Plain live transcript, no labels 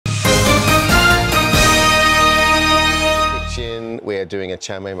doing a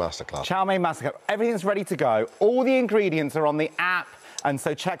chow mein masterclass. Chow mein masterclass. Everything's ready to go. All the ingredients are on the app, and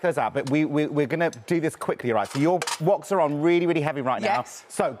so check those out. But we're going to do this quickly, right? So your woks are on really, really heavy right now.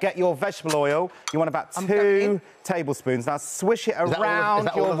 So get your vegetable oil. You want about 2 tablespoons. Now swish it around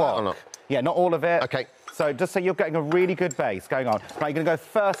your wok. Yeah, not all of it. OK. So just so you're getting a really good base going on. Right, you're going to go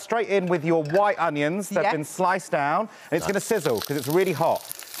first straight in with your white onions that have been sliced down. And it's going to sizzle because it's really hot.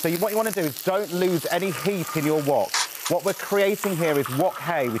 So what you want to do is don't lose any heat in your wok. What we're creating here is wok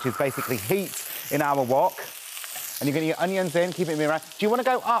hay, which is basically heat in our wok. And you're going to get onions in, keep it moving around. Do you want to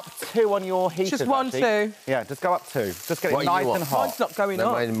go up 2 on your heater? Just 1, 2. Yeah, just go up 2. Just get it nice and hot. Mine's not going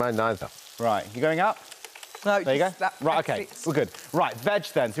up. Mine neither. Right, you going up? No, there you go. Right, OK, we're good. Right, veg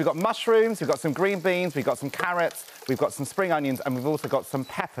then. So we've got mushrooms, we've got some green beans, we've got some carrots, we've got some spring onions, and we've also got some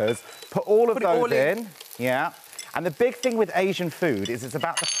peppers. Put all of those in. Yeah. And the big thing with Asian food is it's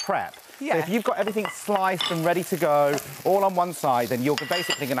about the prep. Yeah. So if you've got everything sliced and ready to go, all on one side, then you're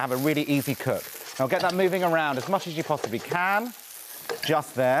basically going to have a really easy cook. Now get that moving around as much as you possibly can.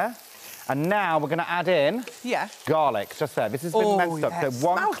 Just there. And now we're going to add in garlic, just there. This has been minced up. So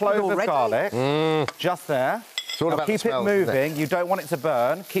 1 clove of garlic, just there. Now keep it moving. You don't want it to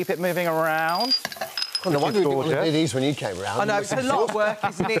burn. Keep it moving around. Well, no wonder we didn't want to do these when you came around. I know, it's a lot of work,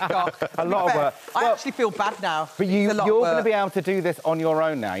 isn't it, Doc? A lot of work. I actually feel bad now. But you're going to be able to do this on your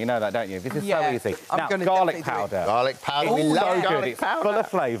own now. You know that, don't you? This is so easy. Now, garlic powder. Garlic powder. We love garlic powder. It's full of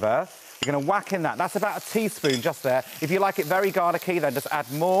flavour. You're going to whack in that. That's about a teaspoon just there. If you like it very garlicky, then just add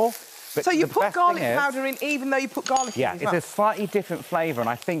more. But so you put garlic powder in even though you put garlic in as well? It's a slightly different flavour, and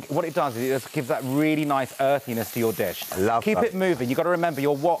I think what it does is it just gives that really nice earthiness to your dish. Keep it moving. You've got to remember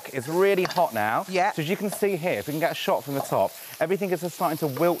your wok is really hot now. Yeah. So as you can see here, if we can get a shot from the top, everything is just starting to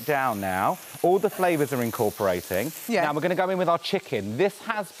wilt down now. All the flavours are incorporating. Yeah. Now we're going to go in with our chicken. This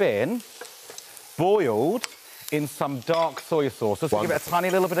has been boiled in some dark soy sauce, just to give it a tiny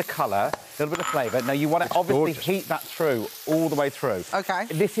little bit of colour, a little bit of flavour. Now, you want to obviously heat that through, all the way through. OK.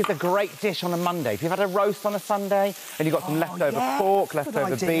 This is a great dish on a Monday. If you've had a roast on a Sunday and you've got some leftover pork,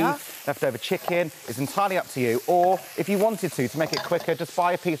 leftover beef, leftover chicken, it's entirely up to you. Or, if you wanted to make it quicker, just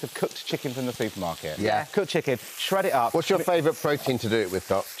buy a piece of cooked chicken from the supermarket. Yeah. Cooked chicken, shred it up. What's your favourite protein to do it with,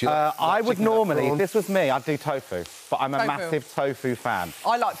 Doc? Do you like I would normally, if this was me, I'd do tofu. But I'm a massive tofu fan.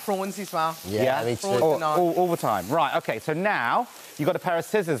 I like prawns as well. Yeah, me too. All the time. Right, OK, so now you've got a pair of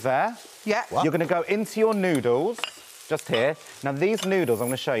scissors there. Yeah. You're going to go into your noodles, just here. Now, these noodles, I'm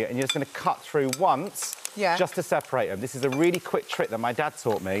going to show you, and you're just going to cut through once, just to separate them. This is a really quick trick that my dad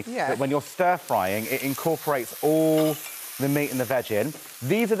taught me, that when you're stir-frying, it incorporates all the meat and the veg in.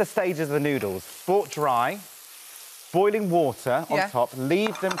 These are the stages of the noodles. Sport dry, boiling water on top,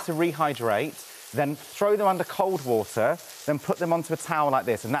 leave them to rehydrate, then throw them under cold water, then put them onto a towel like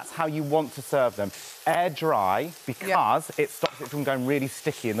this, and that's how you want to serve them. Air dry, because it stops it from going really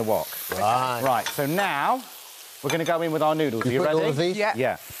sticky in the wok. Right. Right, so now we're going to go in with our noodles. Are you ready? All of these?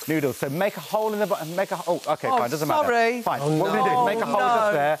 Yeah. Noodles. So make a hole in the bottom. Oh, OK, fine, doesn't matter. Fine. Oh, what we're going to do is make a hole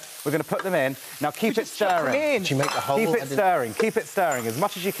just there. We're going to put them in. Now keep it stirring. Did you make the hole? Keep it stirring. Keep it stirring as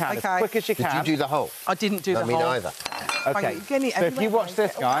much as you can, as quick as you can. Did you do the hole? I didn't do the hole. Me neither. OK, so if you watch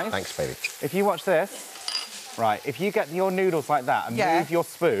this, guys... Thanks, baby. If you watch this, right, if you get your noodles like that and move your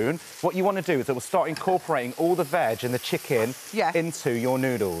spoon, what you want to do is it will start incorporating all the veg and the chicken into your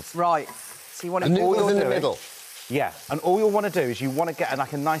noodles. Right. So you want to... noodles in the middle? Yeah, and all you'll want to do is you want to get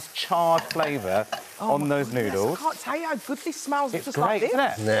like a nice charred flavour on those noodles. I can't tell you how good this smells. It's just great, like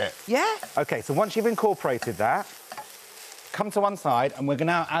this. isn't it? Yeah. OK, so once you've incorporated that, come to one side and we're going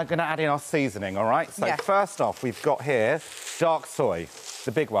to add in our seasoning, all right? So first off, we've got here dark soy,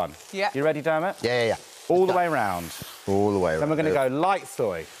 the big one. Yeah. You ready, Dermot? Yeah. All the way round. All the way around. Then we're going to go light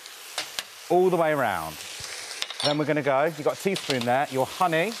soy, all the way round. Then we're going to go, you've got a teaspoon there, your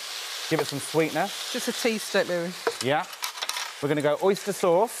honey, give it some sweetness. Just a teaspoon. Yeah. We're going to go oyster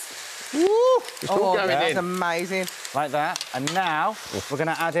sauce. Woo! It's all going in. That's amazing. Like that. And now we're going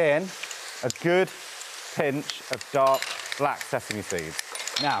to add in a good pinch of dark black sesame seeds.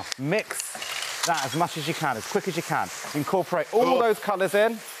 Now, mix that as much as you can, as quick as you can. Incorporate all those colours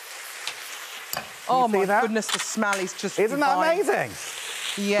in. Oh, my goodness, the smell is just Isn't that amazing?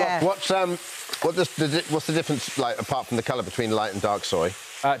 Yeah. What's the difference, like, apart from the colour, between light and dark soy?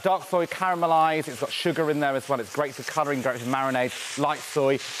 Dark soy caramelised, it's got sugar in there as well. It's great for colouring, great for marinade. Light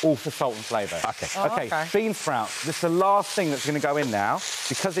soy, all for salt and flavour. OK, bean sprouts. This is the last thing that's going to go in now.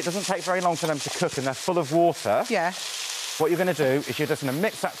 Because it doesn't take very long for them to cook and they're full of water. Yeah. What you're going to do is you're just going to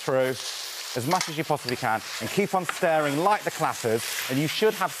mix that through as much as you possibly can, and keep on stirring like the clappers, and you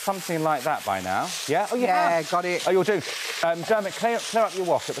should have something like that by now. Yeah? Oh, yeah, got it. Oh, you'll do. Dermot, clear up your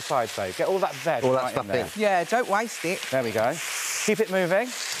wok at the side, though. Get all that veg right in there. Yeah, don't waste it. There we go. Keep it moving.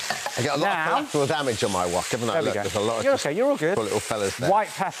 I get a lot of collateral damage on my wok, haven't I? There we go. There's a lot of you're okay, you're all good. Little fellas there. White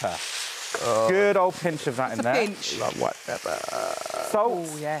pepper. Good old pinch of that in there. Pinch. Love white pepper. Salt.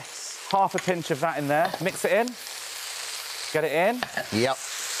 Oh, yes. Half a pinch of that in there. Mix it in. Get it in. Yep.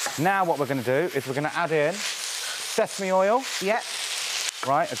 Now what we're going to do is we're going to add in sesame oil. Yep.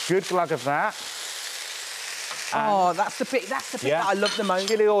 Right, a good glug of that. And that's the bit that I love the most.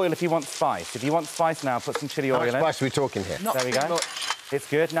 Chili oil if you want spice. If you want spice now, put some chili oil in. How much spice are we talking here? Not there we go. much. It's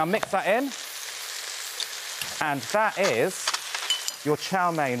good. Now mix that in. And that is your chow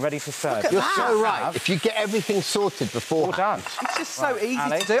mein ready to serve. You're so right. If you get everything sorted before, all done. It's just so easy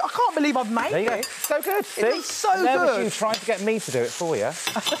to do. I can't believe I've made it. It's so good. See? It's so Never good. you trying to get me to do it for you.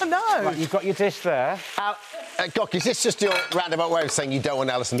 I know. Right, you've got your dish there. Gok, is this just your roundabout way of saying you don't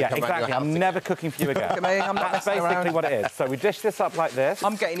want Alison to come exactly. around your house? I'm never cooking for you again. I'm not That's messing basically around. what it is. So we dish this up like this.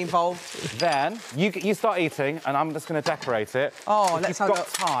 I'm getting involved. Then you start eating, and I'm just going to decorate it. Oh, if let's you've have got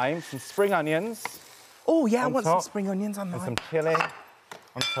time, some spring onions. Oh, yeah, I want some top, spring onions on and mine. some chilli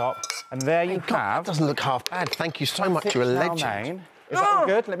on top. And there you have... That doesn't look half bad. Thank you so much. You're a legend. Is that all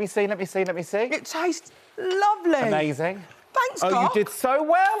good? Let me see. It tastes lovely. Amazing. Thanks, Oh, Gok. you did so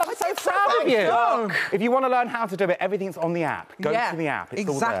well. I'm so proud of you. Gok. If you want to learn how to do it, everything's on the app. Go to the app. It's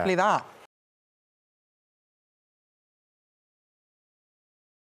all there. Exactly that.